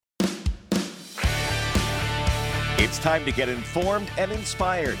It's time to get informed and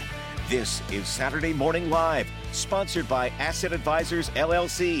inspired. This is Saturday Morning Live, sponsored by Asset Advisors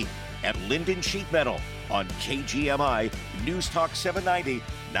LLC at Linden Sheet Metal on KGMI News Talk 790,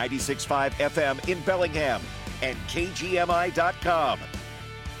 96.5 FM in Bellingham and KGMI.com.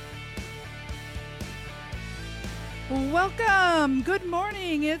 Welcome. Good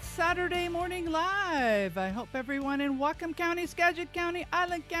morning. It's Saturday Morning Live. I hope everyone in Whatcom County, Skagit County,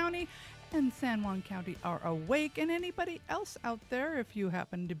 Island County, and San Juan County are awake. And anybody else out there, if you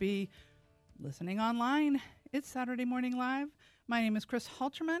happen to be listening online, it's Saturday Morning Live. My name is Chris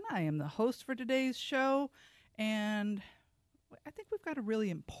Halterman. I am the host for today's show. And I think we've got a really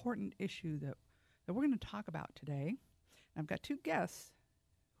important issue that we're going to talk about today. I've got two guests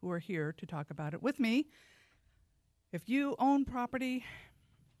who are here to talk about it with me. If you own property,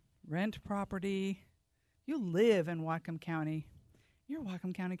 rent property, you live in Whatcom County, your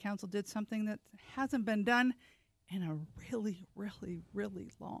Whatcom County Council did something that hasn't been done in a really, really, really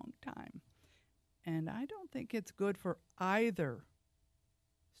long time. And I don't think it's good for either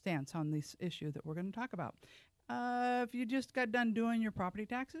stance on this issue that we're going to talk about. If you just got done doing your property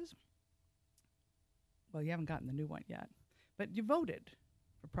taxes, well, you haven't gotten the new one yet, but you voted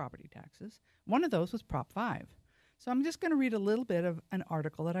for property taxes. One of those was Prop 5. So I'm just going to read a little bit of an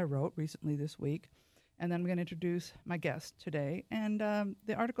article that I wrote recently this week, and then I'm going to introduce my guest today. And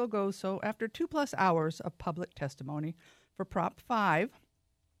the article goes, so after 2+ hours of public testimony for Prop 5,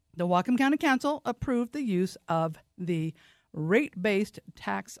 the Whatcom County Council approved the use of the rate-based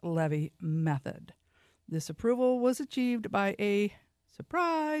tax levy method. This approval was achieved by a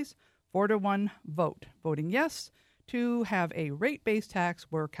surprise 4-1 vote. Voting yes to have a rate-based tax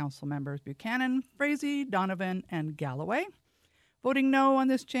were Council members Buchanan, Frazee, Donovan, and Galloway. Voting no on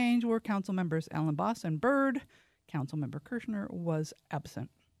this change were Council members Allen Boss and Byrd. Council member Kirshner was absent.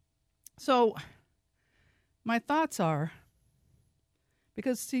 So my thoughts are,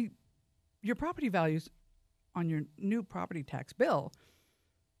 because see, your property values on your new property tax bill,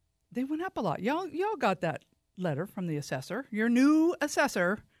 they went up a lot. Y'all got that letter from the assessor. Your new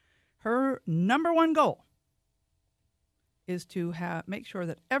assessor, her number one goal is to make sure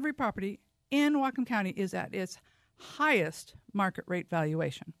that every property in Whatcom County is at its highest market rate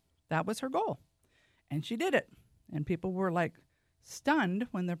valuation. That was her goal. And she did it. And people were like stunned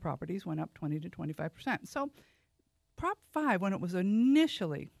when their properties went up 20 to 25%. So Prop 5, when it was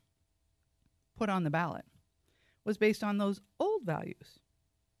initially put on the ballot, was based on those old values.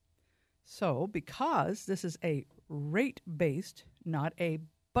 So because this is a rate-based, not a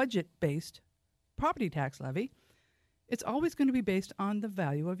budget-based property tax levy, it's always going to be based on the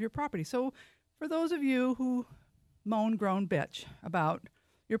value of your property. So for those of you who moan, groan, bitch about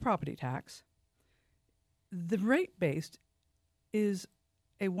your property tax, the rate-based is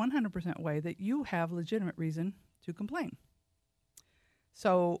a 100% way that you have legitimate reason to complain.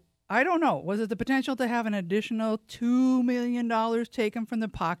 So I don't know. Was it the potential to have an additional $2 million taken from the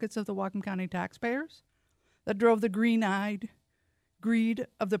pockets of the Whatcom County taxpayers that drove the green-eyed greed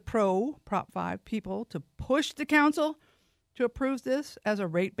of the Prop 5 people to push the council to approve this as a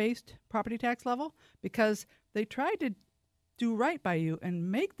rate-based property tax level? Because they tried to do right by you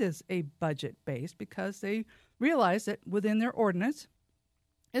and make this a budget-based because they realized that within their ordinance,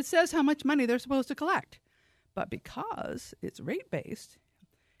 it says how much money they're supposed to collect. But because it's rate-based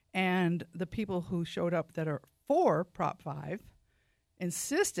and the people who showed up that are for Prop 5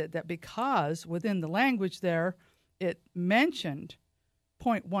 insisted that because within the language there it mentioned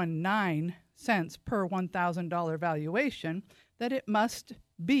 0.19 cents per $1,000 valuation, that it must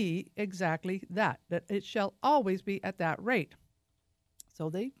be exactly that it shall always be at that rate. So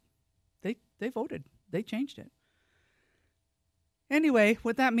they voted. They changed it. Anyway,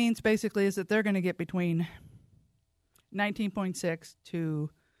 what that means basically is that they're going to get between 19.6 to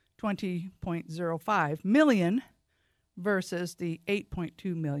 20.05 million versus the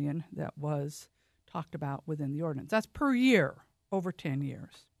 8.2 million that was talked about within the ordinance. That's per year over 10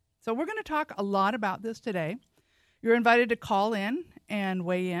 years. So we're going to talk a lot about this today. You're invited to call in and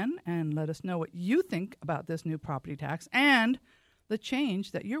weigh in and let us know what you think about this new property tax and the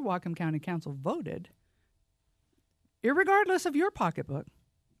change that your Whatcom County Council voted, irregardless of your pocketbook.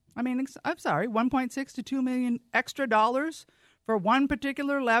 I mean, I'm sorry, 1.6 to 2 million extra dollars for one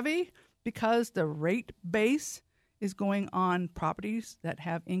particular levy because the rate base is going on properties that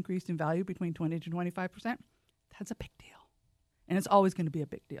have increased in value between 20 to 25%. That's a big deal. And it's always going to be a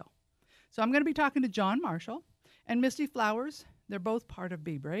big deal. So I'm going to be talking to John Marshall and Misty Flowers. They're both part of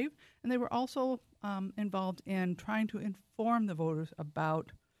Be Brave, and they were also involved in trying to inform the voters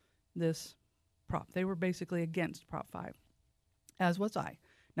about this prop. They were basically against Prop 5, as was I.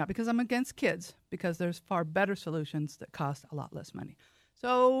 Not because I'm against kids, because there's far better solutions that cost a lot less money.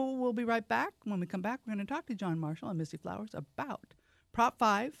 So we'll be right back. When we come back, we're going to talk to John Marshall and Misty Flowers about Prop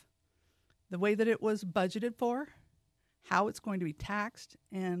 5, the way that it was budgeted for, how it's going to be taxed,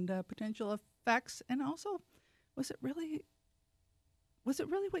 and potential effects. And also, was it really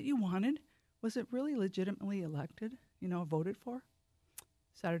what you wanted? Was it really legitimately elected, voted for?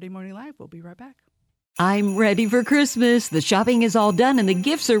 Saturday Morning Live. We'll be right back. I'm ready for Christmas. The shopping is all done and the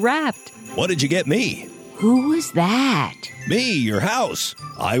gifts are wrapped. What did you get me? Who was that? Me, your house.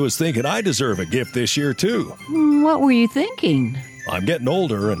 I was thinking I deserve a gift this year, too. What were you thinking? I'm getting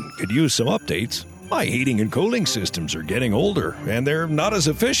older and could use some updates. My heating and cooling systems are getting older, and they're not as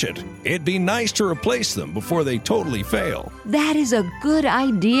efficient. It'd be nice to replace them before they totally fail. That is a good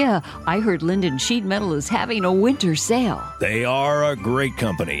idea. I heard Linden Sheet Metal is having a winter sale. They are a great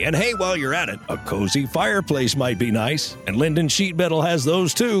company. And hey, while you're at it, a cozy fireplace might be nice. And Linden Sheet Metal has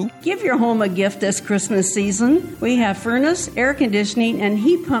those, too. Give your home a gift this Christmas season. We have furnace, air conditioning, and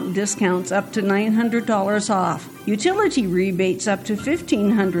heat pump discounts up to $900 off. Utility rebates up to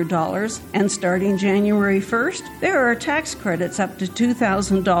 $1,500, and starting January 1st, there are tax credits up to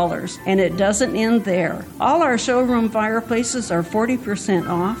 $2,000, and it doesn't end there. All our showroom fireplaces are 40%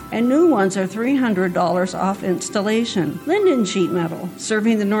 off, and new ones are $300 off installation. Linden Sheet Metal,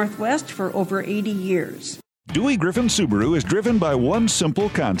 serving the Northwest for over 80 years. Dewey Griffin Subaru is driven by one simple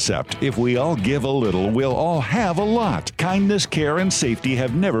concept. If we all give a little, we'll all have a lot. Kindness, care, and safety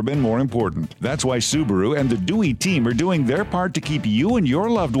have never been more important. That's why Subaru and the Dewey team are doing their part to keep you and your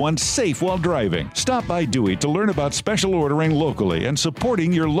loved ones safe while driving. Stop by Dewey to learn about special ordering locally and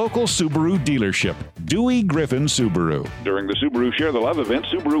supporting your local Subaru dealership. Dewey Griffin Subaru. During the Subaru Share the Love event,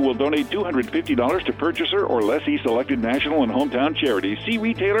 Subaru will donate $250 to purchaser or lessee selected national and hometown charities. See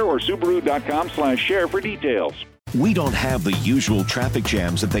retailer or Subaru.com/share for details. We don't have the usual traffic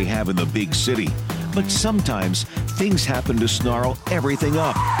jams that they have in the big city, but sometimes things happen to snarl everything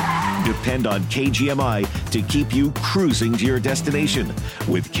up. Depend on KGMI to keep you cruising to your destination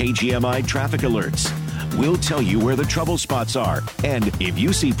with KGMI traffic alerts. We'll tell you where the trouble spots are, and if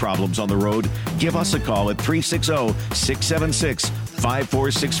you see problems on the road, give us a call at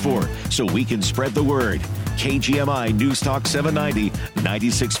 360-676-5464 so we can spread the word. KGMI News Talk 790,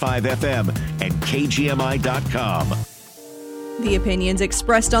 96.5 FM, and KGMI.com. The opinions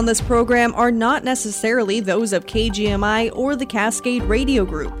expressed on this program are not necessarily those of KGMI or the Cascade Radio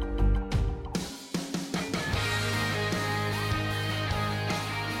Group.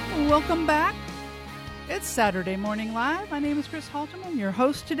 Welcome back. It's Saturday Morning Live. My name is Chris Halterman, your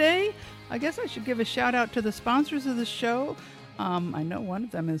host today. I guess I should give a shout out to the sponsors of the show. I know one of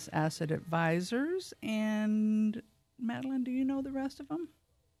them is Asset Advisors. And Madeline, do you know the rest of them?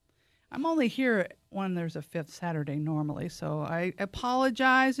 I'm only here when there's a fifth Saturday normally, so I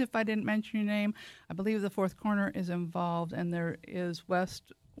apologize if I didn't mention your name. I believe the Fourth Corner is involved, and there is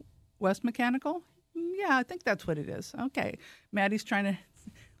West Mechanical. Yeah, I think that's what it is. Okay. Maddie's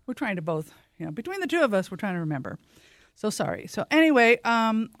we're trying to both, between the two of us, we're trying to remember. So sorry. So anyway,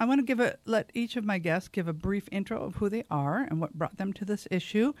 I want to let each of my guests give a brief intro of who they are and what brought them to this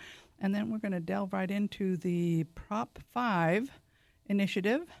issue. And then we're going to delve right into the Prop 5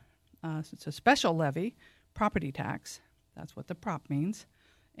 initiative. So it's a special levy, property tax. That's what the prop means.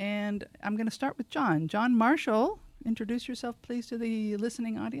 And I'm going to start with John. John Marshall, introduce yourself, please, to the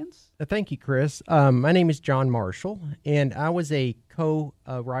listening audience. Thank you, Chris. My name is John Marshall, and I was a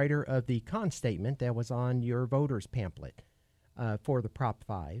co-writer of the con statement that was on your voters pamphlet for the Prop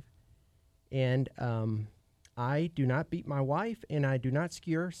 5. And I do not beat my wife, and I do not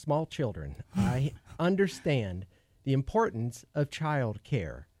skewer small children. I understand the importance of child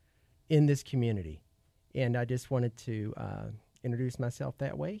care in this community, and I just wanted to introduce myself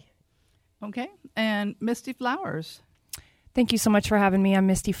that way. Okay, and Misty Flowers. Thank you so much for having me. I'm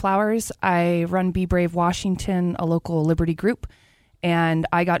Misty Flowers. I run Be Brave Washington, a local Liberty group, and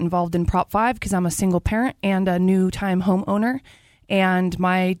I got involved in Prop 5 because I'm a single parent and a new-time homeowner, and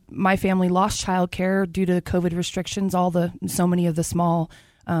my family lost childcare due to COVID restrictions. So many of the small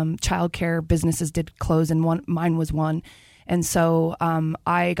childcare businesses did close, and mine was one. And so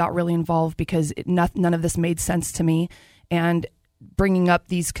I got really involved because none of this made sense to me, and bringing up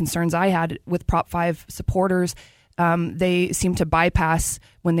these concerns I had with Prop 5 supporters, they seemed to bypass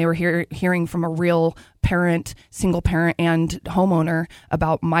when they were hearing from a real parent, single parent, and homeowner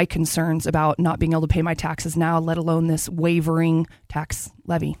about my concerns about not being able to pay my taxes now, let alone this wavering tax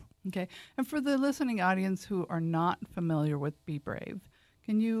levy. Okay. And for the listening audience who are not familiar with Be Brave,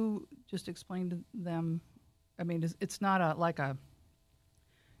 can you just explain to them, I mean, it's not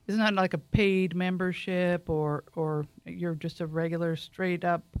Isn't that like a paid membership, or you're just a regular straight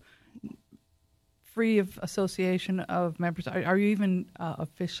up free of association of members? Are you even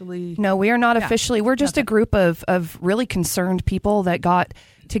officially? No, we are not officially. We're just a group of really concerned people that got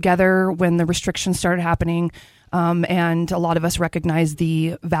together when the restrictions started happening. And a lot of us recognize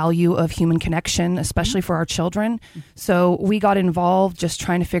the value of human connection, especially for our children. So we got involved just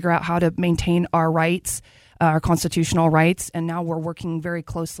trying to figure out how to maintain our rights, our constitutional rights. And now we're working very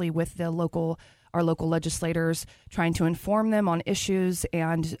closely with our local legislators, trying to inform them on issues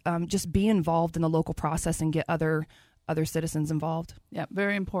and just be involved in the local process and get other citizens involved. Yeah,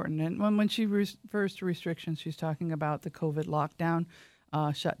 very important. And when she refers to restrictions, she's talking about the COVID lockdown,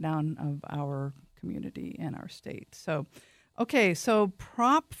 shutdown of our community and our state. So, okay, so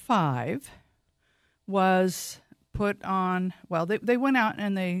Prop 5 was put on, well, they went out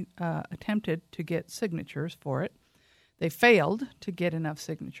and they attempted to get signatures for it. They failed to get enough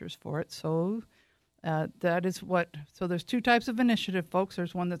signatures for it. So that is so there's two types of initiative, folks.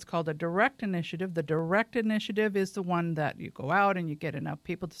 There's one that's called a direct initiative. The direct initiative is the one that you go out and you get enough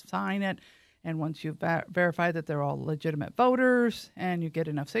people to sign it. And once you verify that they're all legitimate voters and you get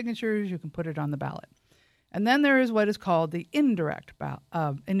enough signatures, you can put it on the ballot. And then there is what is called the indirect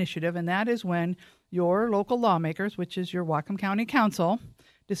initiative, and that is when your local lawmakers, which is your Whatcom County Council,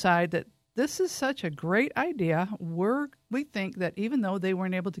 decide that this is such a great idea. We think that even though they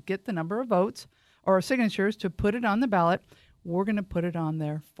weren't able to get the number of votes or signatures to put it on the ballot, we're going to put it on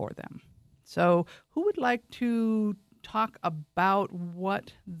there for them. So who would like to talk about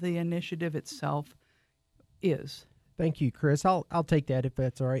what the initiative itself is? Thank you, Chris. I'll take that if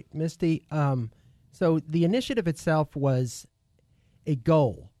that's all right. Misty, so the initiative itself was a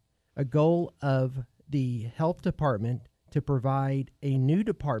goal of the health department to provide a new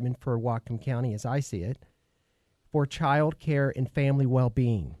department for Whatcom County, as I see it, for child care and family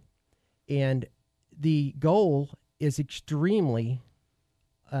well-being. And the goal is extremely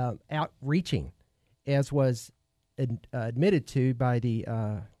outreaching, as was admitted to by the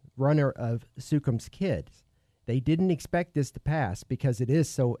runner of Sucum's Kids. They didn't expect this to pass because it is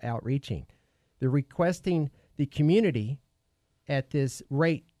so outreaching. They're requesting the community at this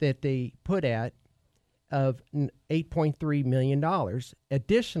rate that they put at of $8.3 million.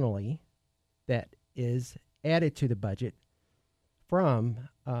 Additionally, that is added to the budget from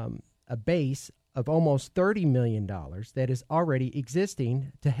a base of almost $30 million that is already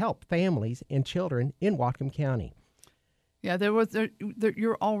existing to help families and children in Whatcom County. Yeah,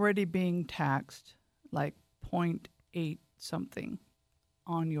 you're already being taxed like 0.8 something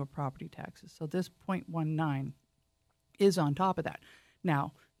on your property taxes. So this 0.19 is on top of that.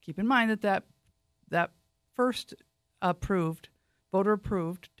 Now, keep in mind that first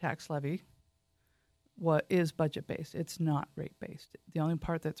voter-approved tax levy is budget-based. It's not rate-based. The only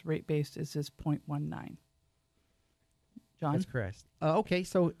part that's rate-based is this 0.19. John? That's correct. Okay,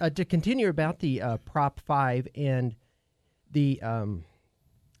 so to continue about the Prop 5 and the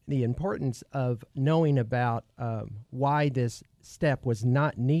importance of knowing about why this step was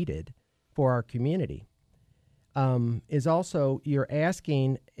not needed for our community is also you're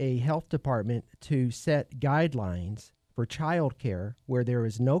asking a health department to set guidelines for child care where there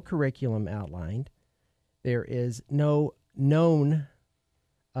is no curriculum outlined. There is no known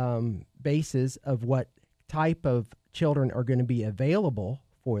basis of what type of children are going to be available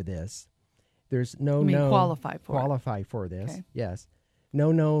for this. There's no known qualify for this. Okay. Yes,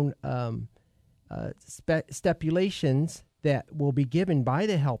 no known stipulations that will be given by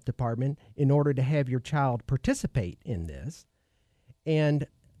the health department in order to have your child participate in this. And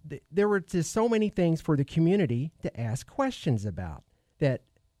there were just so many things for the community to ask questions about that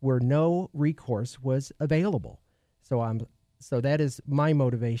where no recourse was available. So that is my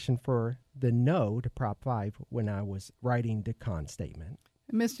motivation for the no to Prop 5 when I was writing the con statement.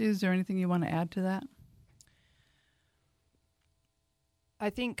 Misty, is there anything you want to add to that?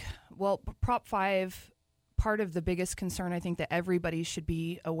 I think, Prop 5, part of the biggest concern I think that everybody should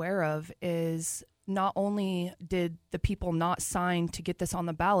be aware of is not only did the people not sign to get this on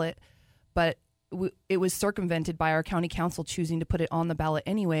the ballot, but it was circumvented by our county council choosing to put it on the ballot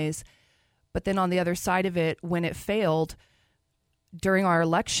anyways. But then on the other side of it, when it failed during our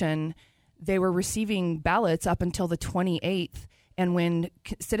election, they were receiving ballots up until the 28th. And when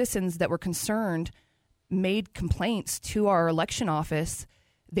citizens that were concerned made complaints to our election office,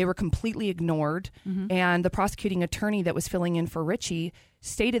 they were completely ignored. Mm-hmm. And the prosecuting attorney that was filling in for Richie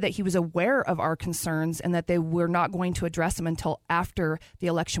stated that he was aware of our concerns and that they were not going to address them until after the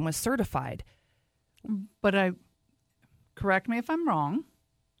election was certified. But correct me if I'm wrong,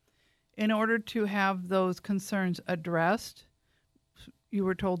 in order to have those concerns addressed, you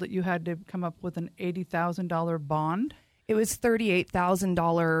were told that you had to come up with an $80,000 bond. It was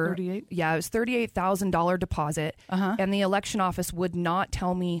 $38,000. 38? Yeah, it was $38,000 deposit. And the election office would not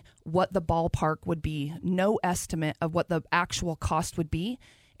tell me what the ballpark would be. No estimate of what the actual cost would be.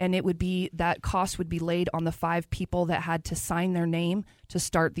 And it would be that cost would be laid on the 5 people that had to sign their name to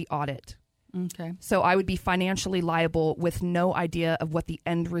start the audit. Okay. So I would be financially liable with no idea of what the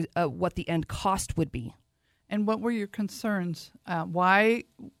end cost would be. And what were your concerns?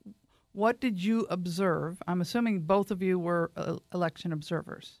 What did you observe? I'm assuming both of you were election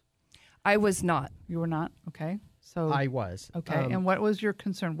observers. I was not. You were not? Okay. So I was. Okay. And what was your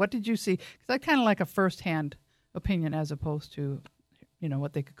concern? What did you see? Because I kind of like a firsthand opinion as opposed to,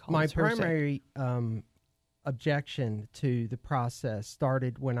 what they could call my as hearsay. primary objection to the process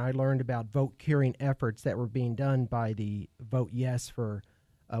started when I learned about vote curing efforts that were being done by the Vote Yes for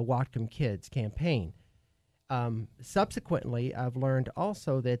Whatcom Kids campaign. Subsequently, I've learned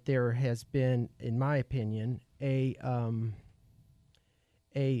also that there has been, in my opinion, a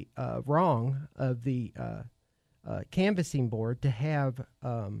wrong of the canvassing board to have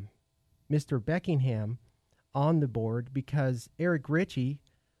Mr. Beckingham on the board because Eric Ritchie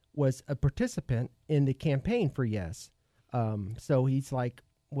was a participant in the campaign for Yes. So he's like,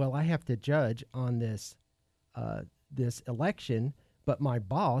 well, I have to judge on this election, but my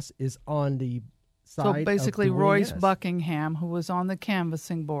boss is on the side. So basically, of Royce Yes. Buckingham, who was on the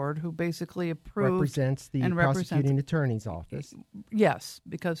canvassing board, who basically approved represents the prosecuting attorney's office. Yes,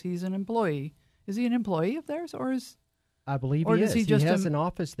 because he's an employee. Is he an employee of theirs, or is? I believe or he does is. he has an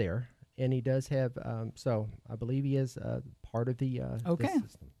office there, and he does have. So I believe he is part of the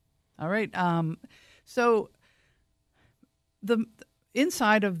system. All right. So the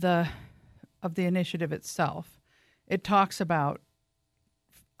inside of the initiative itself, it talks about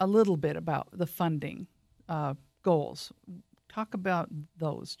a little bit about the funding goals. Talk about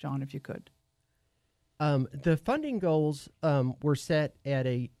those, John, if you could. The funding goals were set at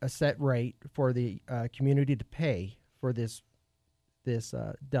a set rate for the community to pay for this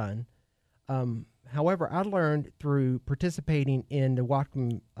done. However, I learned through participating in the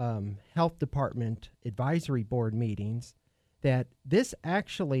Whatcom Health Department Advisory Board meetings that this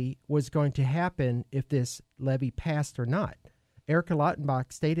actually was going to happen if this levy passed or not. Erica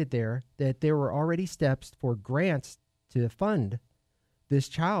Lautenbach stated there that there were already steps for grants to fund this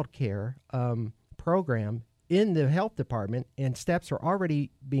child care program in the health department, and steps are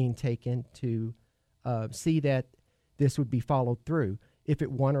already being taken to see that this would be followed through if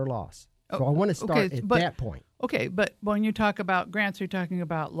it won or lost. So I want to start at that point. Okay, but when you talk about grants, are you talking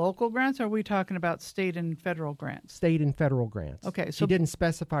about local grants, or are we talking about state and federal grants? State and federal grants. Okay, so she didn't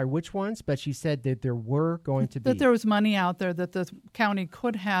specify which ones, but she said that there were going to be. That there was money out there that the county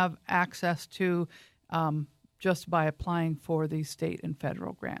could have access to just by applying for these state and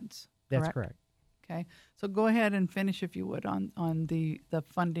federal grants. That's correct. Okay, so go ahead and finish, if you would, on the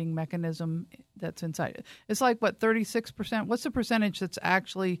funding mechanism that's inside. It's like, what, 36%? What's the percentage that's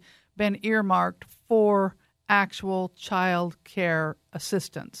actually been earmarked for actual child care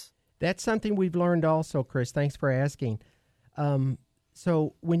assistance? That's something we've learned also, Chris. Thanks for asking.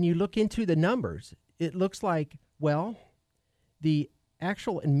 So when you look into the numbers, it looks like, well, the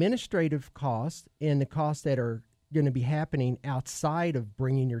actual administrative costs and the costs that are going to be happening outside of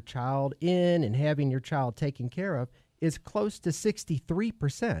bringing your child in and having your child taken care of is close to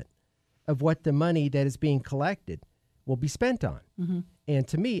 63% of what the money that is being collected will be spent on. Mm-hmm. And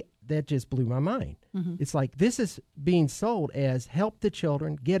to me, that just blew my mind. Mm-hmm. It's like this is being sold as help the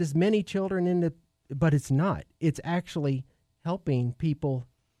children, get as many children in the, but it's not. It's actually helping people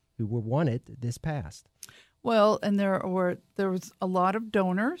who were wanted this past. Well, and there was a lot of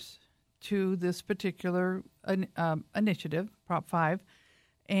donors to this particular initiative, Prop 5,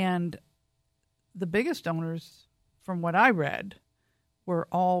 and the biggest donors, from what I read, were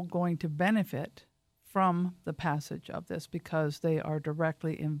all going to benefit from the passage of this because they are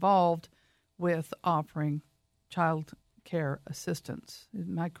directly involved with offering child care assistance.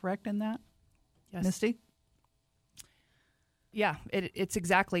 Am I correct in that? Yes. Misty? Yeah, it's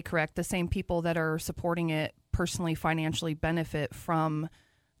exactly correct. The same people that are supporting it personally financially benefit from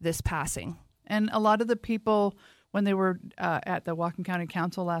this passing. And a lot of the people, when they were at the Whatcom County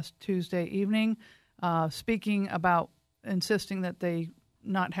Council last Tuesday evening, speaking about insisting that they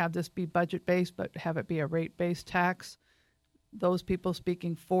not have this be budget-based, but have it be a rate-based tax, those people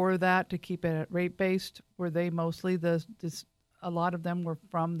speaking for that to keep it at rate-based, were they mostly a lot of them were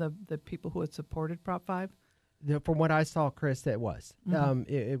from the people who had supported Prop 5? From what I saw, Chris, that was. Mm-hmm.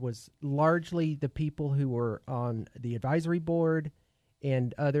 It was largely the people who were on the advisory board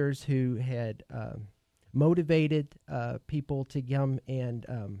and others who had motivated people to come and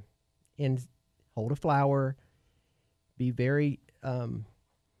hold a flower, be very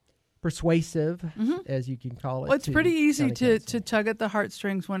persuasive, as you can call it. Well, it's pretty easy to tug at the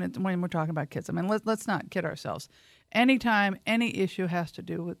heartstrings when we're talking about kids. I mean, let's not kid ourselves. Anytime any issue has to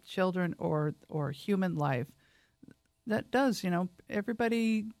do with children or human life, that does,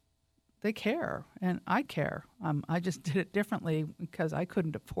 everybody, they care, and I care. I just did it differently because I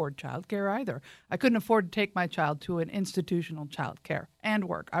couldn't afford childcare either. I couldn't afford to take my child to an institutional childcare and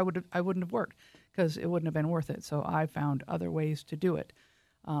work. I wouldn't have worked because it wouldn't have been worth it. So I found other ways to do it.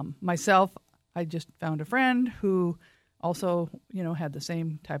 Myself, I just found a friend who also, had the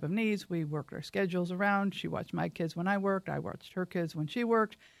same type of needs. We worked our schedules around. She watched my kids when I worked. I watched her kids when she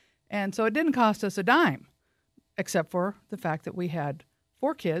worked. And so it didn't cost us a dime, except for the fact that we had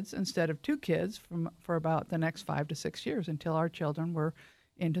 4 kids instead of 2 kids for about the next 5 to 6 years until our children were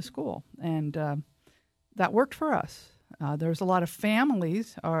into school. And that worked for us. There's a lot of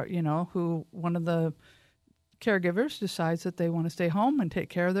families, who one of the caregivers decides that they want to stay home and take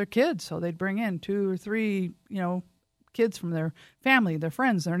care of their kids. So they'd bring in 2 or 3, kids from their family, their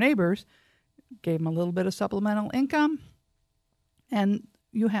friends, their neighbors, gave them a little bit of supplemental income, and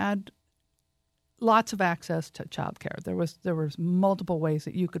you had lots of access to childcare. There was multiple ways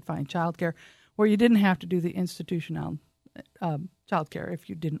that you could find childcare where you didn't have to do the institutional childcare if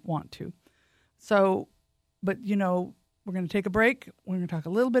you didn't want to. So, but we're going to take a break. We're going to talk a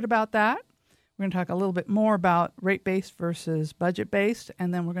little bit about that. We're going to talk a little bit more about rate-based versus budget-based,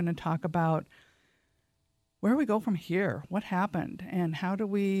 and then we're going to talk about where we go from here, what happened, and how do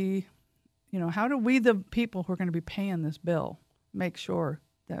we, the people who are going to be paying this bill, make sure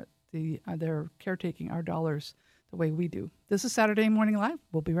that they're caretaking our dollars the way we do. This is Saturday Morning Live.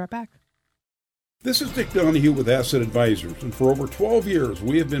 We'll be right back. This is Dick Donahue with Asset Advisors, and for over 12 years,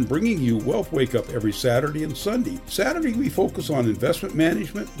 we have been bringing you Wealth Wake Up every Saturday and Sunday. Saturday, we focus on investment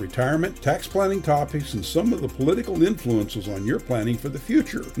management, retirement, tax planning topics, and some of the political influences on your planning for the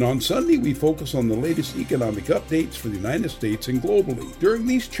future. And on Sunday, we focus on the latest economic updates for the United States and globally. During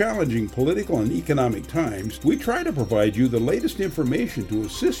these challenging political and economic times, we try to provide you the latest information to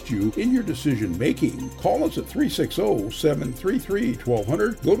assist you in your decision making. Call us at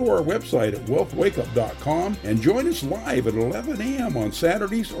 360-733-1200. Go to our website at wealthwakeup.com and join us live at 11 a.m. on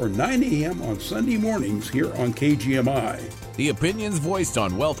Saturdays or 9 a.m. on Sunday mornings here on KGMI. The opinions voiced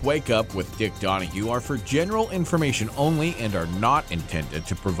on Wealth Wake Up with Dick Donahue are for general information only and are not intended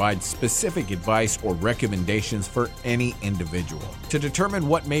to provide specific advice or recommendations for any individual. To determine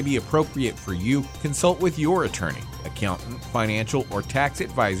what may be appropriate for you, consult with your attorney, accountant, financial, or tax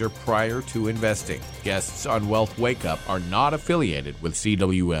advisor prior to investing. Guests on Wealth Wake Up are not affiliated with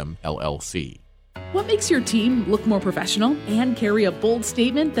CWM LLC. What makes your team look more professional and carry a bold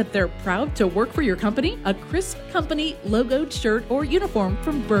statement that they're proud to work for your company? A crisp company logoed shirt or uniform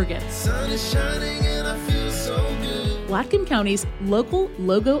from Bergen. Sun is shining and I feel so good. Whatcom County's local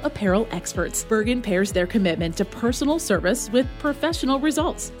logo apparel experts. Bergen pairs their commitment to personal service with professional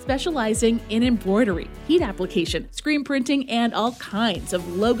results, specializing in embroidery, heat application, screen printing, and all kinds of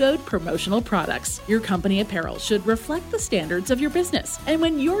logoed promotional products. Your company apparel should reflect the standards of your business. And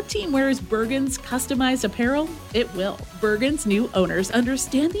when your team wears Bergen's customized apparel, it will. Bergen's new owners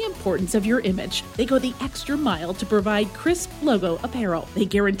understand the importance of your image. They go the extra mile to provide crisp logo apparel. They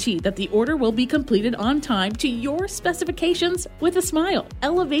guarantee that the order will be completed on time to your specifications with a smile.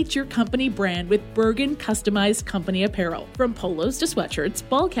 Elevate your company brand with Bergen customized company apparel. From polos to sweatshirts,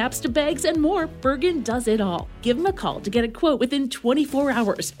 ball caps to bags, and more, Bergen does it all. Give them a call to get a quote within 24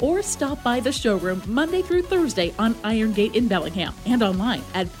 hours or stop by the showroom Monday through Thursday on Iron Gate in Bellingham and online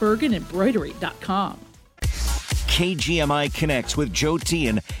at bergenembroidery.com. KGMI Connects with Joe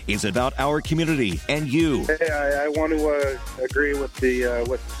Tian is about our community and you. Hey, I want to agree with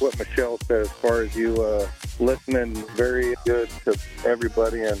what Michelle said as far as you listening very good to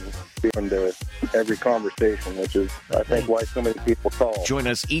everybody and speaking to every conversation, which is, I think, why so many people call. Join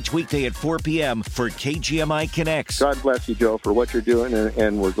us each weekday at 4 p.m. for KGMI Connects. God bless you, Joe, for what you're doing,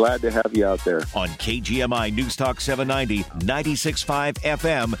 and we're glad to have you out there. On KGMI News Talk 790, 96.5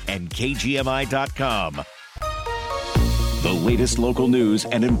 FM, and KGMI.com. The latest local news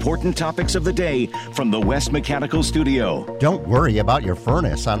and important topics of the day from the West Mechanical Studio. Don't worry about your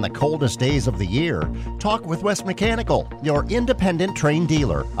furnace on the coldest days of the year. Talk with West Mechanical, your independent Trane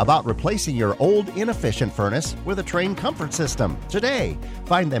dealer, about replacing your old inefficient furnace with a Trane comfort system today.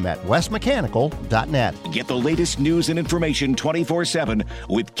 Find them at westmechanical.net. Get the latest news and information 24/7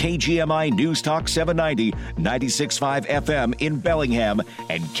 with KGMI News Talk 790, 96.5 FM in Bellingham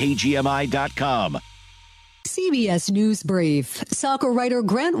and KGMI.com. CBS News Brief. Soccer writer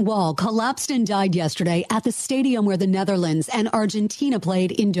Grant Wall collapsed and died yesterday at the stadium where the Netherlands and Argentina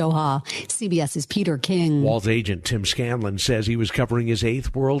played in Doha. CBS's Peter King. Wall's agent Tim Scanlon says he was covering his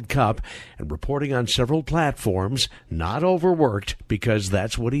 8th World Cup and reporting on several platforms, not overworked, because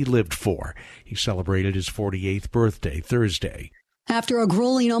that's what he lived for. He celebrated his 48th birthday Thursday. After a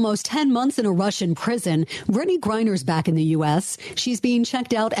grueling almost 10 months in a Russian prison, Brittany Griner's back in the U.S. She's being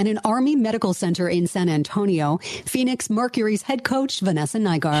checked out at an Army medical center in San Antonio. Phoenix Mercury's head coach, Vanessa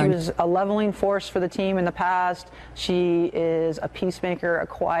Nygaard. She was a leveling force for the team in the past. She is a peacemaker, a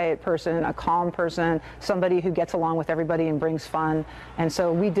quiet person, a calm person, somebody who gets along with everybody and brings fun. And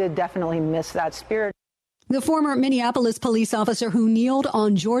so we did definitely miss that spirit. The former Minneapolis police officer who kneeled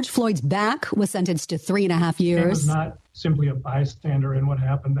on George Floyd's back was sentenced to 3.5 years. He was not simply a bystander in what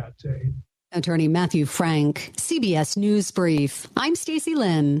happened that day. Attorney Matthew Frank, CBS News Brief. I'm Stacey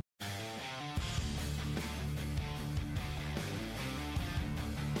Lynn.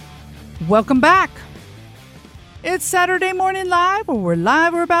 Welcome back. It's Saturday Morning Live, where we're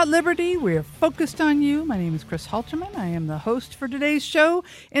live, we're about liberty, we're focused on you. My name is Chris Halterman. I am the host for today's show.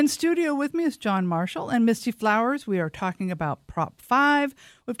 In studio with me is John Marshall and Misty Flowers. We are talking about Prop 5.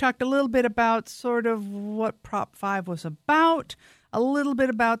 We've talked a little bit about sort of what Prop 5 was about, a little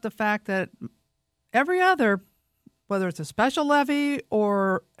bit about the fact that every other, whether it's a special levy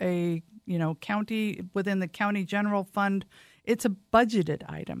or a county within the county general fund, it's a budgeted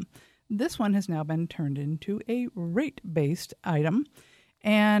item. This one has now been turned into a rate-based item,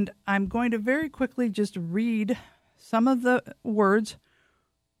 and I'm going to very quickly just read some of the words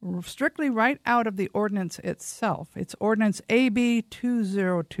strictly right out of the ordinance itself. It's Ordinance AB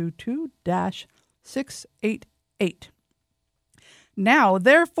 2022-688. Now,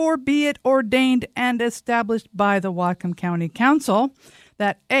 therefore, be it ordained and established by the Whatcom County Council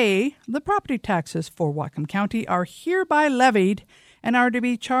that A, the property taxes for Whatcom County are hereby levied and are to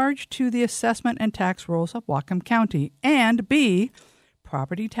be charged to the assessment and tax rolls of Whatcom County, and B,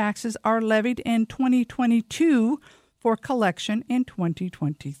 property taxes are levied in 2022 for collection in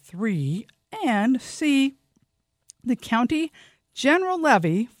 2023, and C, the county general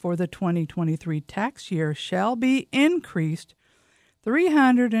levy for the 2023 tax year shall be increased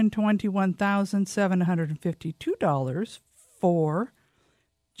 $321,752 for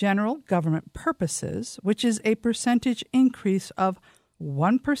general government purposes, which is a percentage increase of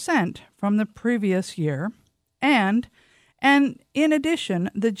 1% from the previous year, and in addition,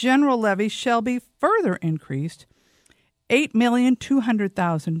 the general levy shall be further increased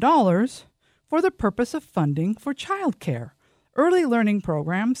 $8,200,000 for the purpose of funding for child care, early learning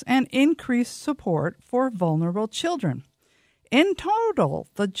programs, and increased support for vulnerable children. In total,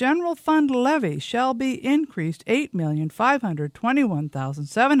 the general fund levy shall be increased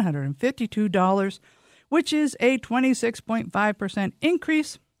 $8,521,752, which is a 26.5%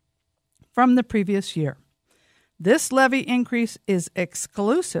 increase from the previous year. This levy increase is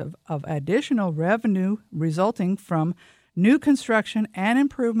exclusive of additional revenue resulting from new construction and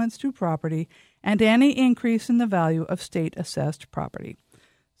improvements to property and any increase in the value of state-assessed property.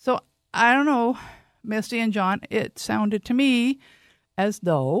 So, I don't know, Misty and John, it sounded to me as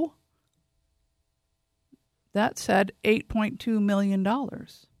though that said $8.2 million.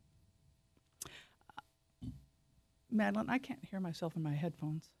 Madeline, I can't hear myself in my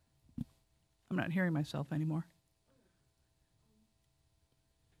headphones. I'm not hearing myself anymore.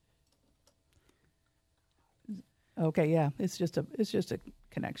 Okay, yeah, it's just a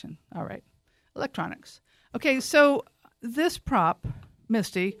connection. All right. Electronics. Okay, so this prop,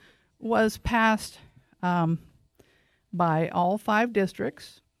 Misty, was passed by all 5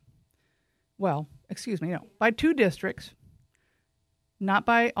 districts. Well, by 2 districts, not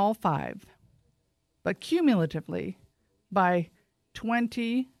by all 5, but cumulatively by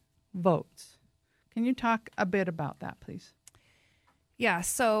 20 votes. Can you talk a bit about that, please? Yeah,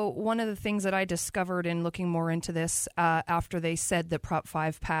 so one of the things that I discovered in looking more into this after they said that Prop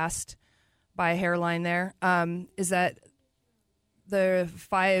 5 passed by a hairline there is that the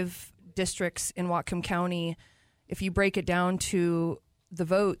 5 districts in Whatcom County, if you break it down to the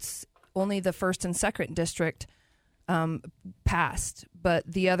votes, only the 1st and 2nd district passed, but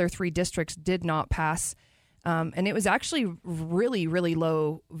the other 3 districts did not pass. And it was actually really, really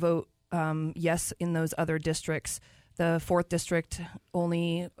low vote yes in those other districts. The 4th district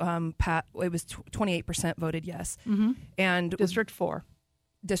only it was 28% voted yes. Mm-hmm. And District 4.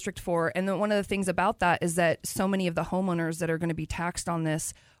 And then one of the things about that is that so many of the homeowners that are going to be taxed on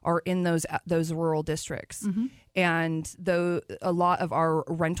this are in those rural districts. Mm-hmm. And though a lot of our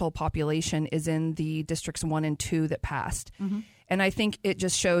rental population is in the districts 1 and 2 that passed. Mm-hmm. And I think it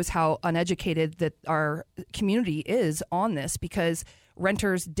just shows how uneducated that our community is on this, because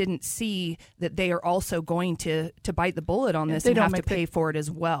renters didn't see that they are also going to bite the bullet on this and have to pay for it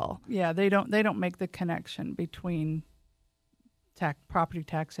as well. Yeah, they don't make the connection between property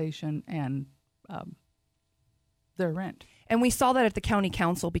taxation and their rent. And we saw that at the county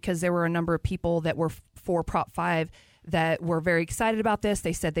council, because there were a number of people that were for Prop 5 that were very excited about this.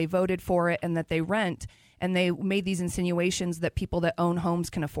 They said they voted for it and that they rent, and they made these insinuations that people that own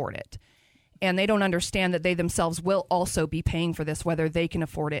homes can afford it. And they don't understand that they themselves will also be paying for this, whether they can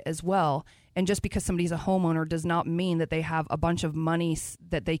afford it as well. And just because somebody's a homeowner does not mean that they have a bunch of money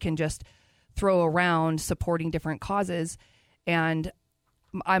that they can just throw around supporting different causes. And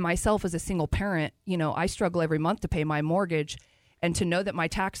I myself, as a single parent, I struggle every month to pay my mortgage, and to know that my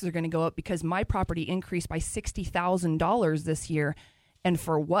taxes are going to go up because my property increased by $60,000 this year. And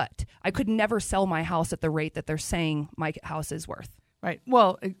for what? I could never sell my house at the rate that they're saying my house is worth. Right.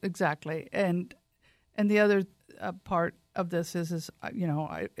 Well, exactly. And the other part of this is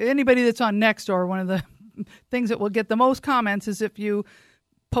anybody that's on Nextdoor, one of the things that will get the most comments is if you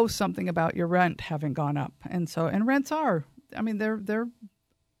post something about your rent having gone up. And rents are, they're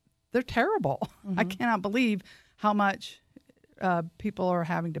terrible. Mm-hmm. I cannot believe how much people are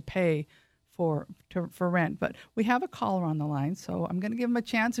having to pay for rent. But we have a caller on the line, so I'm going to give him a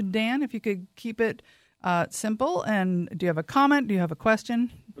chance. And Dan, if you could keep it simple. And do you have a comment? Do you have a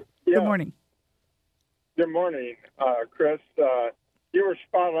question? Yeah. Good morning. Good morning, Chris. You were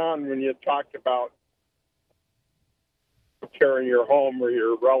spot on when you talked about care in your home or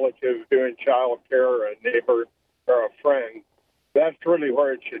your relative doing child care, or a neighbor or a friend. That's really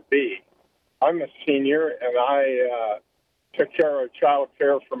where it should be. I'm a senior, and I took care of child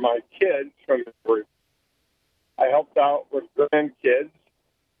care for my kids. I helped out with grandkids,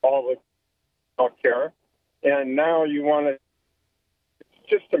 all the child care, and now you want to. It's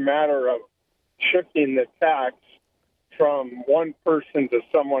just a matter of shifting the tax from one person to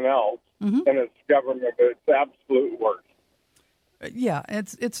someone else, and it's government. It's absolute work. Yeah,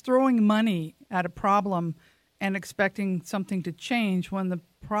 it's throwing money at a problem and expecting something to change when the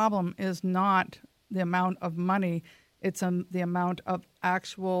problem is not the amount of money. It's the amount of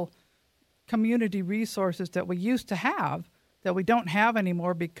actual community resources that we used to have that we don't have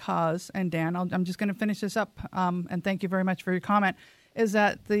anymore because, and Dan, I'm just going to finish this up, and thank you very much for your comment, is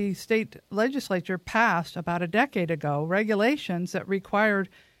that the state legislature passed about a decade ago regulations that required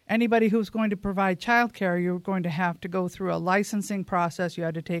anybody who's going to provide child care, you're going to have to go through a licensing process. You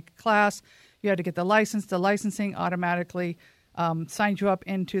had to take a class. You had to get the license. The licensing automatically signed you up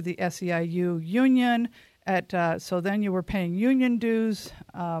into the SEIU union. So then you were paying union dues,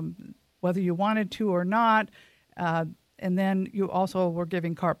 whether you wanted to or not. And then you also were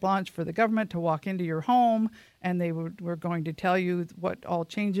giving carte blanche for the government to walk into your home, and they were going to tell you what all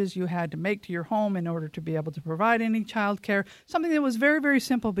changes you had to make to your home in order to be able to provide any child care. Something that was very, very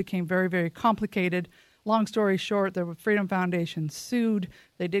simple became very, very complicated. Long story short, the Freedom Foundation sued.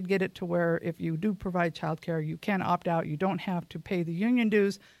 They did get it to where if you do provide child care, you can opt out. You don't have to pay the union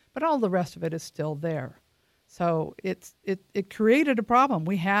dues, but all the rest of it is still there. So it created a problem.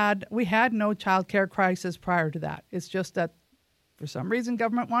 We had no child care crisis prior to that. It's just that for some reason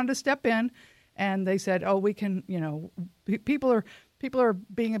government wanted to step in, and they said, "Oh, we can." People are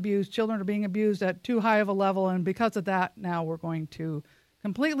being abused. Children are being abused at too high of a level, and because of that, now we're going to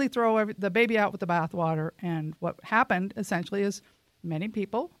completely throw the baby out with the bathwater. And what happened essentially is many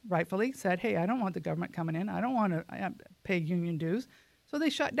people rightfully said, "Hey, I don't want the government coming in. I don't want to pay union dues," so they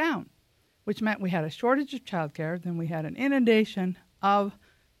shut down. Which meant we had a shortage of childcare. Then we had an inundation of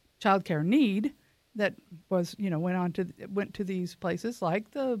childcare need that was, went to these places like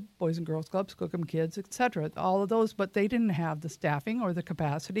the Boys and Girls Clubs, Skookum Kids, etc. All of those, but they didn't have the staffing or the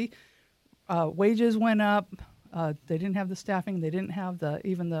capacity. Wages went up. They didn't have the staffing. They didn't have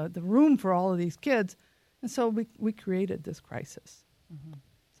even the room for all of these kids, and so we created this crisis. Mm-hmm.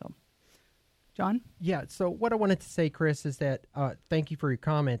 So, John? Yeah. So what I wanted to say, Chris, is that thank you for your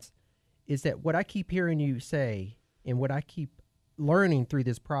comments. Is that what I keep hearing you say, and what I keep learning through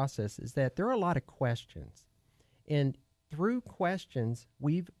this process is that there are a lot of questions. And through questions,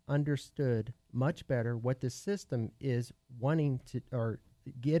 we've understood much better what the system is wanting to, or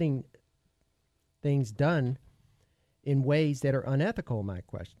getting things done in ways that are unethical,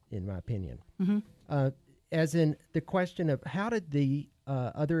 in my opinion. Mm-hmm. As in the question of how did the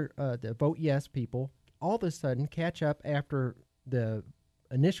the vote yes people all of a sudden catch up after the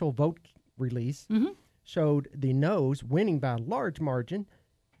initial vote release showed the no's winning by a large margin,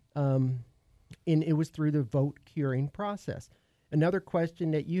 and it was through the vote curing process. Another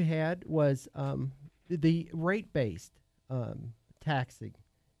question that you had was the rate-based taxing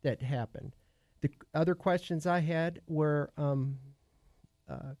that happened. The other questions I had were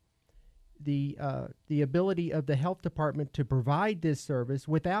the ability of the health department to provide this service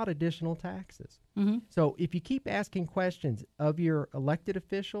without additional taxes. Mm-hmm. So if you keep asking questions of your elected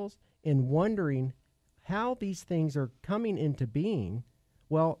officials and wondering how these things are coming into being,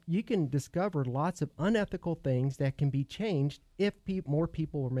 well, you can discover lots of unethical things that can be changed if more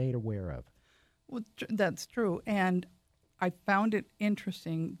people are made aware of. Well, that's true. And I found it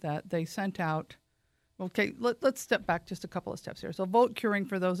interesting that they sent out, okay, let's step back just a couple of steps here. So vote curing,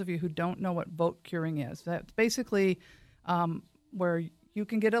 for those of you who don't know what vote curing is, that's basically where you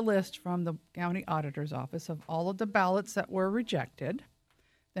can get a list from the county auditor's office of all of the ballots that were rejected.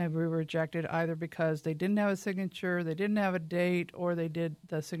 They were rejected either because they didn't have a signature, they didn't have a date, or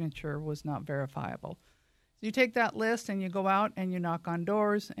the signature was not verifiable. So you take that list and you go out and you knock on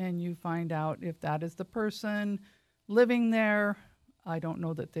doors and you find out if that is the person living there. I don't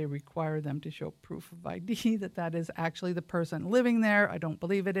know that they require them to show proof of ID that is actually the person living there. I don't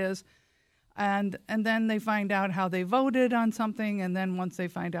believe it is. And then they find out how they voted on something, and then once they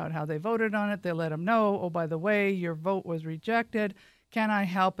find out how they voted on it, they let them know, oh, by the way, your vote was rejected. Can I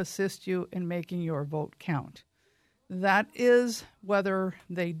help assist you in making your vote count? That is whether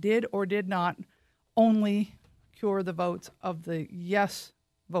they did or did not only cure the votes of the yes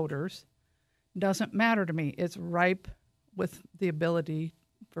voters. Doesn't matter to me. It's ripe with the ability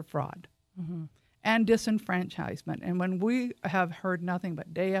for fraud and disenfranchisement. And when we have heard nothing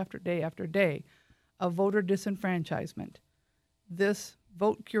but day after day after day of voter disenfranchisement, this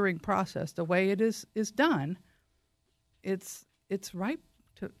vote curing process, the way it is done, it's ripe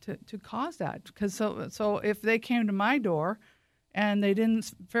to cause that. Because so if they came to my door and they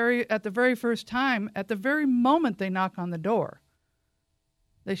didn't at the very first time, at the very moment they knock on the door,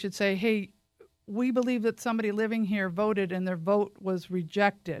 they should say, hey, we believe that somebody living here voted and their vote was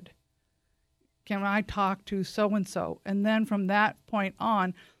rejected. Can I talk to so-and-so? And then from that point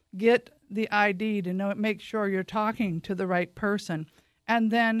on, get the ID to make sure you're talking to the right person.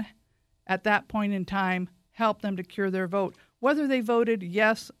 And then at that point in time, help them to cure their vote, whether they voted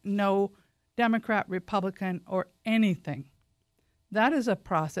yes, no, Democrat, Republican, or anything. That is a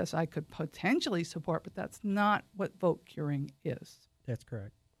process I could potentially support, but that's not what vote curing is. That's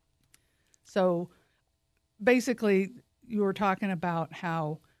correct. So basically, you were talking about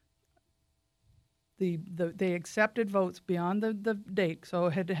how they accepted votes beyond the date, so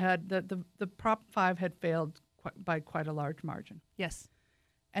the Prop 5 had failed by quite a large margin. Yes.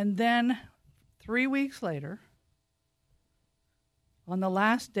 And then 3 weeks later, on the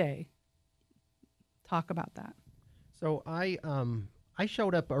last day, talk about that. So I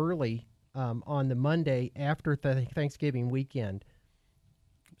showed up early on the Monday after Thanksgiving weekend.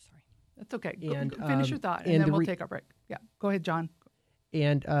 That's okay. And, finish your thought, and then we'll take our break. Yeah, go ahead, John.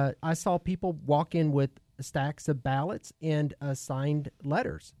 And I saw people walk in with stacks of ballots and signed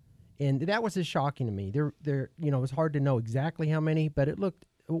letters, and that was just shocking to me. It was hard to know exactly how many, but it looked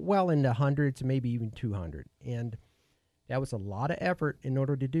well into hundreds, maybe even 200, and that was a lot of effort in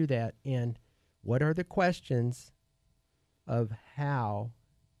order to do that. And what are the questions of how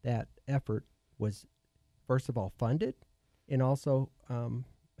that effort was, first of all, funded, and also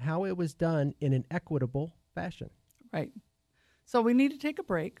how it was done in an equitable fashion? Right. So we need to take a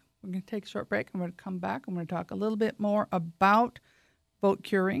break. We're going to take a short break. I'm going to come back. I'm going to talk a little bit more about vote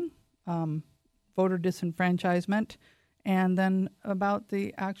curing, voter disenfranchisement, and then about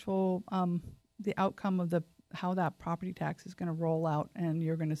the actual the outcome of how that property tax is going to roll out, and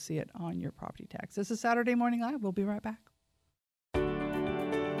you're going to see it on your property tax. This is Saturday Morning Live. We'll be right back.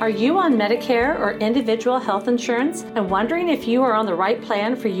 Are you on Medicare or individual health insurance and wondering if you are on the right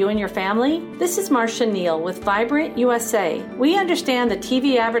plan for you and your family? This is Marcia Neal with Vibrant USA. We understand the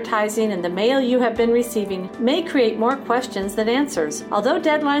TV advertising and the mail you have been receiving may create more questions than answers. Although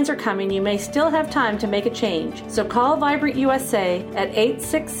deadlines are coming, you may still have time to make a change. So call Vibrant USA at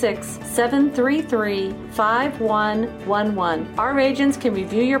 866-733-5111. Our agents can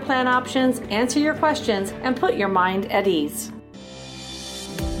review your plan options, answer your questions, and put your mind at ease.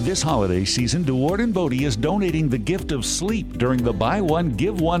 This holiday season, DeWard & Bodie is donating the gift of sleep during the Buy One,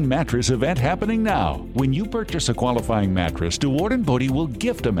 Give One mattress event happening now. When you purchase a qualifying mattress, DeWard & Bodie will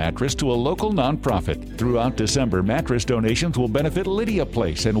gift a mattress to a local nonprofit. Throughout December, mattress donations will benefit Lydia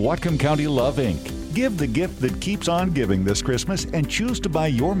Place and Whatcom County Love, Inc. Give the gift that keeps on giving this Christmas and choose to buy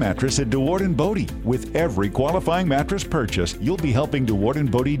your mattress at DeWard & Bodie. With every qualifying mattress purchase, you'll be helping DeWard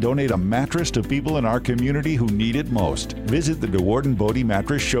 & Bodie donate a mattress to people in our community who need it most. Visit the DeWard & Bodie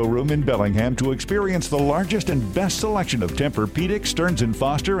Mattress Showroom in Bellingham to experience the largest and best selection of Tempur-Pedic, Stearns &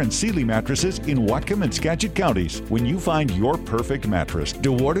 Foster, and Sealy mattresses in Whatcom and Skagit counties. When you find your perfect mattress,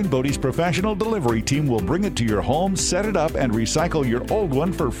 DeWard & Bodie's professional delivery team will bring it to your home, set it up, and recycle your old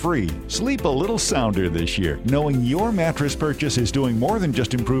one for free. Sleep a little sounder this year, knowing your mattress purchase is doing more than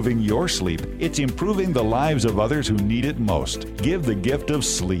just improving your sleep. It's improving the lives of others who need it most. Give the gift of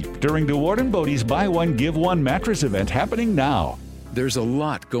sleep during DeWard & Bodie's Buy One, Give One mattress event happening now. There's a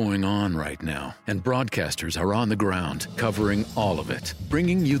lot going on right now, and broadcasters are on the ground covering all of it,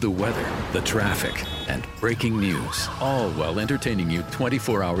 bringing you the weather, the traffic, and breaking news, all while entertaining you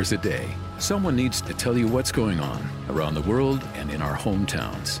 24 hours a day. Someone needs to tell you what's going on around the world and in our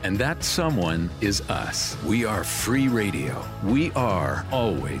hometowns. And that someone is us. We are free radio. We are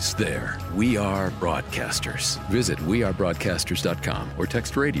always there. We are broadcasters. Visit wearebroadcasters.com or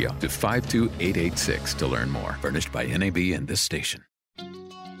text radio to 52886 to learn more. Furnished by NAB and this station.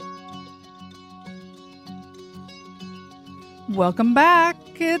 Welcome back.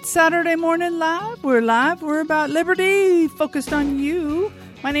 It's Saturday Morning Live. We're live. We're about liberty, focused on you.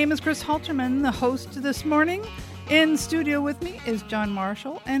 My name is Chris Halterman, the host this morning. In studio with me is John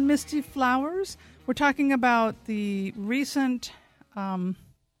Marshall and Misty Flowers. We're talking about the recent,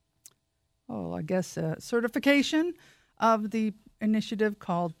 certification of the initiative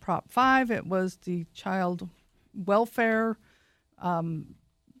called Prop 5. It was the child welfare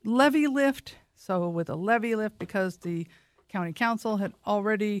levy lift. So with a levy lift, because the county council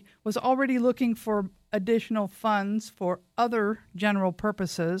was already looking for additional funds for other general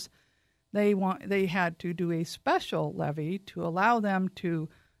purposes, they had to do a special levy to allow them to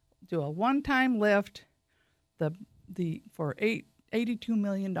do a one-time lift for $82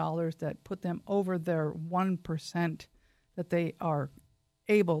 million that put them over their 1% that they are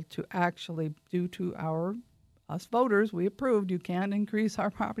able to actually, due to us voters, we approved you can't increase our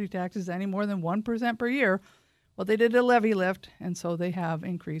property taxes any more than 1% per year. Well, they did a levy lift, and so they have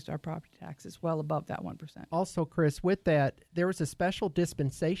increased our property taxes well above that 1%. Also, Chris, with that, there was a special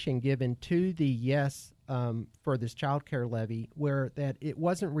dispensation given to the yes for this child care levy, where that it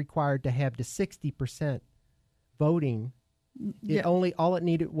wasn't required to have the 60% voting. Yeah. All it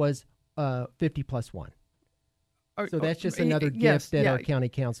needed was 50 plus 1. So that's just another gift that our county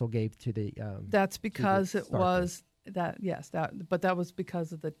council gave to the. That's because it was that. Yes, but that was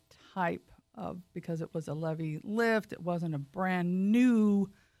because of the type. Because it was a levy lift, it wasn't a brand new,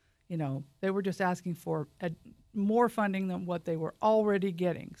 they were just asking for more funding than what they were already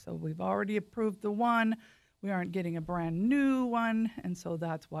getting. So we've already approved the one. We aren't getting a brand new one, and so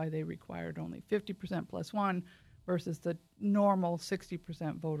that's why they required only 50% plus 1 versus the normal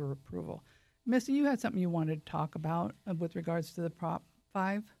 60% voter approval. Missy, you had something you wanted to talk about with regards to the Prop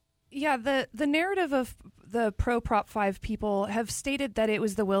 5? Yeah, the narrative of the pro-Prop 5 people have stated that it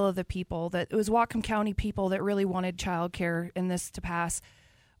was the will of the people, that it was Whatcom County people that really wanted child care in this to pass.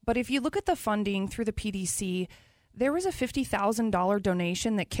 But if you look at the funding through the PDC, there was a $50,000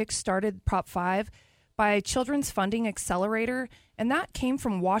 donation that kick-started Prop 5 by Children's Funding Accelerator, and that came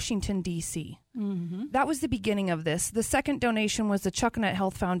from Washington, D.C. Mm-hmm. That was the beginning of this. The second donation was the Chuckanut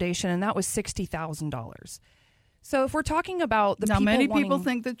Health Foundation, and that was $60,000. So if we're talking about the people many people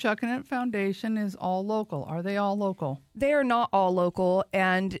think the Chuckanut Foundation is all local. Are they all local? They are not all local,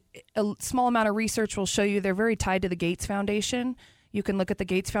 and a small amount of research will show you they're very tied to the Gates Foundation. You can look at the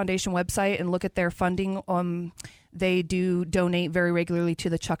Gates Foundation website and look at their funding. They do donate very regularly to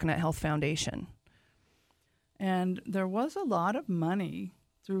the Chuckanut Health Foundation. And there was a lot of money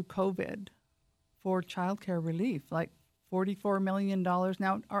through COVID for child care relief, like $44 million.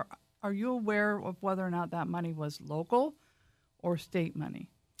 Now, Are you aware of whether or not that money was local or state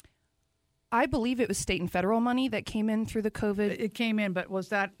money? I believe it was state and federal money that came in through the COVID. It came in, but was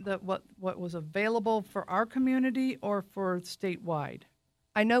that what was available for our community or for statewide?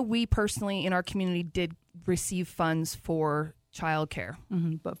 I know we personally in our community did receive funds for childcare.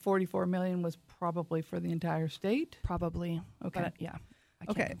 Mm-hmm. But $44 million was probably for the entire state? Probably. Okay. But, yeah. I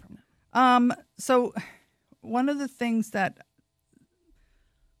can't confirm that. So one of the things that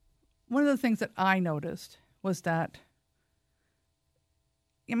I noticed was that,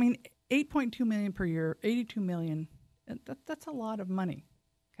 $8.2 million per year, $82 million, that's a lot of money,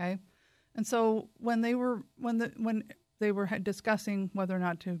 okay? And so when they were discussing whether or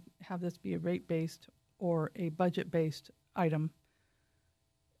not to have this be a rate-based or a budget-based item,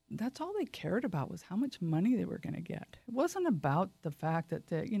 that's all they cared about was how much money they were going to get. It wasn't about the fact that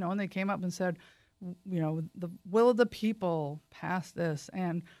and they came up and said, the will of the people passed this,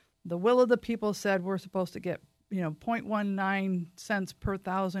 and the will of the people said we're supposed to get, 0.19 cents per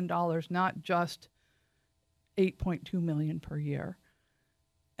 $1,000, not just $8.2 million per year.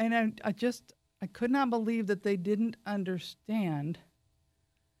 And I could not believe that they didn't understand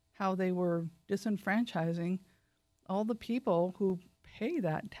how they were disenfranchising all the people who pay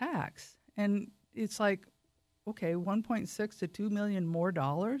that tax. And it's like, okay, 1.6 to 2 million more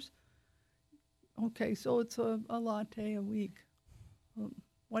dollars. Okay, so it's a latte a week.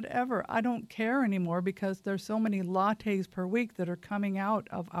 Whatever. I don't care anymore because there's so many lattes per week that are coming out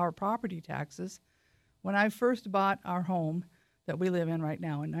of our property taxes. When I first bought our home that we live in right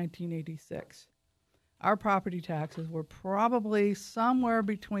now in 1986, our property taxes were probably somewhere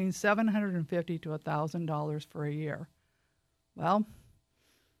between $750 to $1,000 for a year. Well,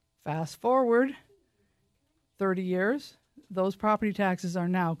 fast forward 30 years, those property taxes are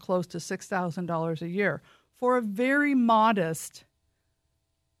now close to $6,000 a year for a very modest,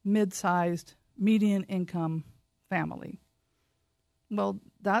 mid-sized, median income family. Well,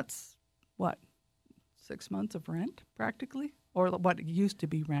 that's what, 6 months of rent practically, or what used to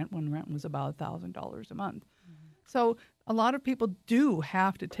be rent when rent was about $1,000 a month. Mm-hmm. So a lot of people do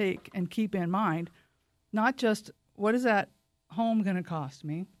have to take and keep in mind not just what is that home going to cost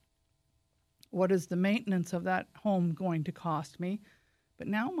me, what is the maintenance of that home going to cost me, but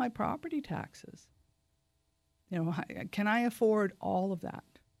now my property taxes. Can I afford all of that?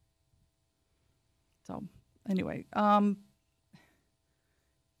 So anyway, the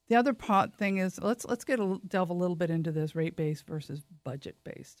other thing is let's delve a little bit into this rate-based versus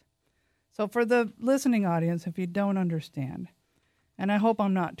budget-based. So for the listening audience, if you don't understand, and I hope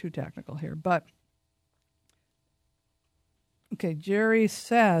I'm not too technical here, but okay, Jerry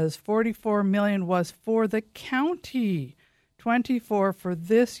says $44 million was for the county, $24 for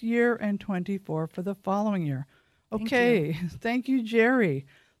this year, and $24 for the following year. Okay, thank you, Jerry.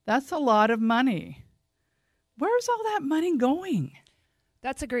 That's a lot of money. Where's all that money going?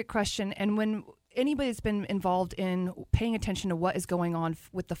 That's a great question. And when anybody's been involved in paying attention to what is going on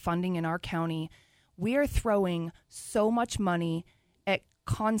with the funding in our county, we are throwing so much money at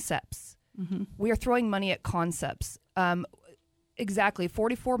concepts. Mm-hmm. We are throwing money at concepts. Exactly.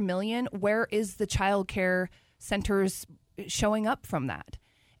 $44 million. Where is the child care centers showing up from that?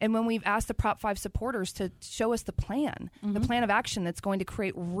 And when we've asked the Prop 5 supporters to show us the plan, mm-hmm. the plan of action that's going to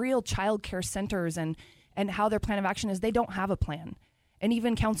create real child care centers and how their plan of action is, they don't have a plan. And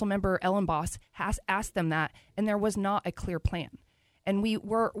even Councilmember Ellenboss has asked them that, and there was not a clear plan. And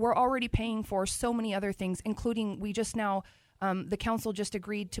we're already paying for so many other things, including we just now, the council just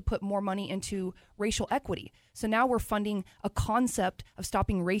agreed to put more money into racial equity. So now we're funding a concept of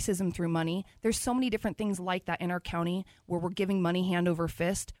stopping racism through money. There's so many different things like that in our county where we're giving money hand over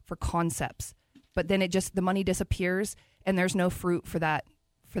fist for concepts. But then the money disappears and there's no fruit for that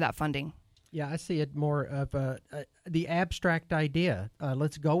funding. Yeah, I see it more of the abstract idea.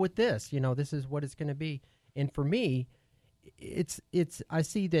 Let's go with this. This is what it's going to be. And for me, I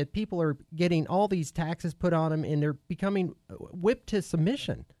see that people are getting all these taxes put on them, and they're becoming whipped to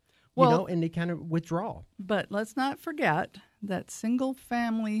submission. And they kind of withdraw. But let's not forget that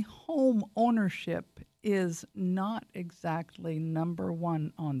single-family home ownership is not exactly number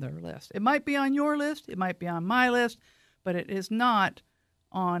one on their list. It might be on your list, it might be on my list, but it is not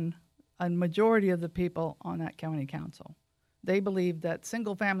on a majority of the people on that county council. They believe that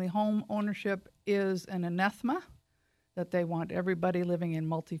single-family home ownership is an anathema, that they want everybody living in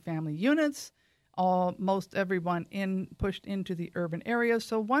multifamily units, most everyone pushed into the urban areas.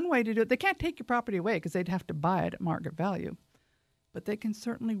 So one way to do it, they can't take your property away because they'd have to buy it at market value, but they can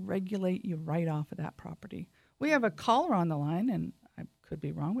certainly regulate you right off of that property. We have a caller on the line, and I could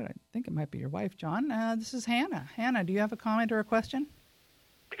be wrong, but I think it might be your wife, John. This is Hannah. Hannah, do you have a comment or a question?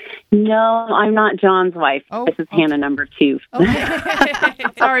 No, I'm not John's wife. This is Hannah number 2. Okay.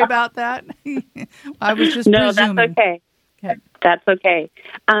 Sorry about that. I was just presuming. That's okay. That's okay.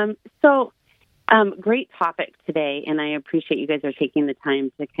 Great topic today, and I appreciate you guys are taking the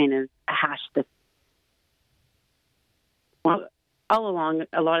time to kind of hash this. Well, all along,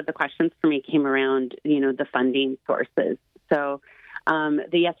 a lot of the questions for me came around, the funding sources. So the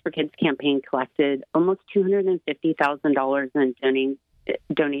Yes for Kids campaign collected almost $250,000 in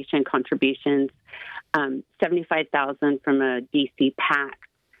donation contributions, $75,000 from a DC PAC.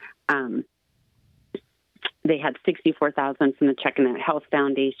 They had $64,000 from the Check-In Health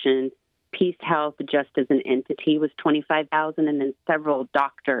Foundation. Peace Health, just as an entity, was $25,000, and then several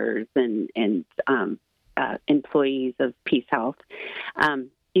doctors and employees of Peace Health.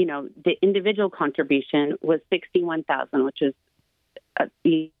 The individual contribution was $61,000, which is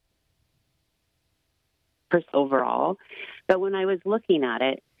overall. But when I was looking at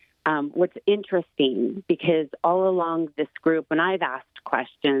it, what's interesting, because all along this group, when I've asked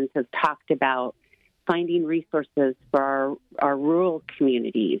questions, has talked about finding resources for our rural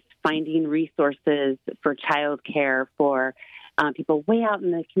communities, finding resources for childcare for people way out in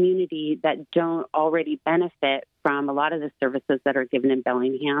the community that don't already benefit from a lot of the services that are given in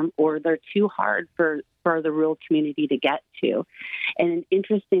Bellingham, or they're too hard for the rural community to get to. And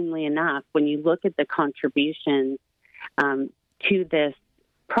interestingly enough, when you look at the contributions to this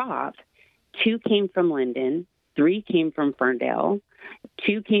prop, 2 came from Linden, 3 came from Ferndale,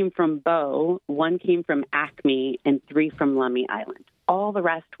 2 came from Bow, 1 came from Acme, and 3 from Lummi Island. All the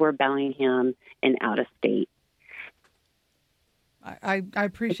rest were Bellingham and out of state. I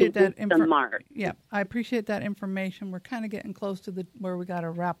appreciate that information. Yeah, I appreciate that information. We're kind of getting close to where we got to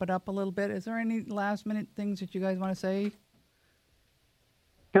wrap it up a little bit. Is there any last minute things that you guys want to say?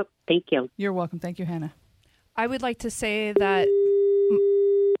 Nope. Thank you. You're welcome. Thank you, Hannah. I would like to say that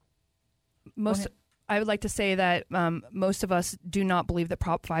most of us do not believe that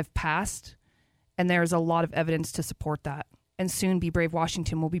Prop 5 passed, and there's a lot of evidence to support that. And soon Be Brave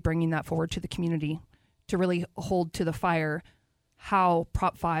Washington will be bringing that forward to the community to really hold to the fire how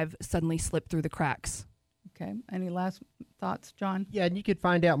Prop 5 suddenly slipped through the cracks. Okay. Any last thoughts, John? Yeah, and you could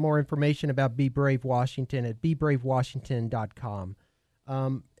find out more information about Be Brave Washington at BeBraveWashington.com.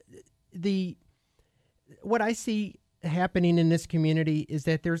 What I see happening in this community is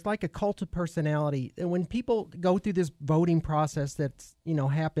that there's like a cult of personality. And when people go through this voting process that's,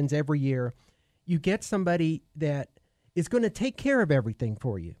 happens every year, you get somebody that is going to take care of everything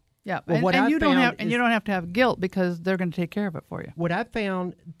for you. Yeah, well, you don't have to have guilt because they're going to take care of it for you. What I've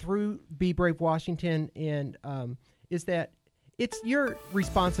found through Be Brave Washington and is that it's your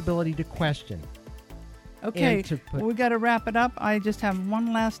responsibility to question. Okay, we got to wrap it up. I just have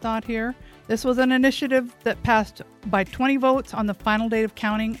one last thought here. This was an initiative that passed by 20 votes on the final date of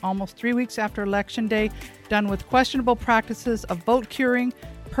counting, almost 3 weeks after Election Day, done with questionable practices of vote curing.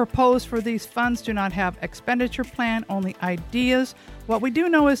 Proposed for these funds do not have expenditure plan, only ideas. What we do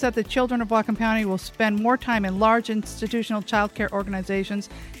know is that the children of Whatcom County will spend more time in large institutional child care organizations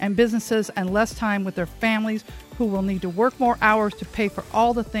and businesses and less time with their families, who will need to work more hours to pay for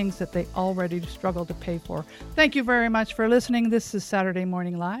all the things that they already struggle to pay for. Thank you very much for listening. This is Saturday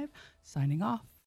Morning Live, signing off.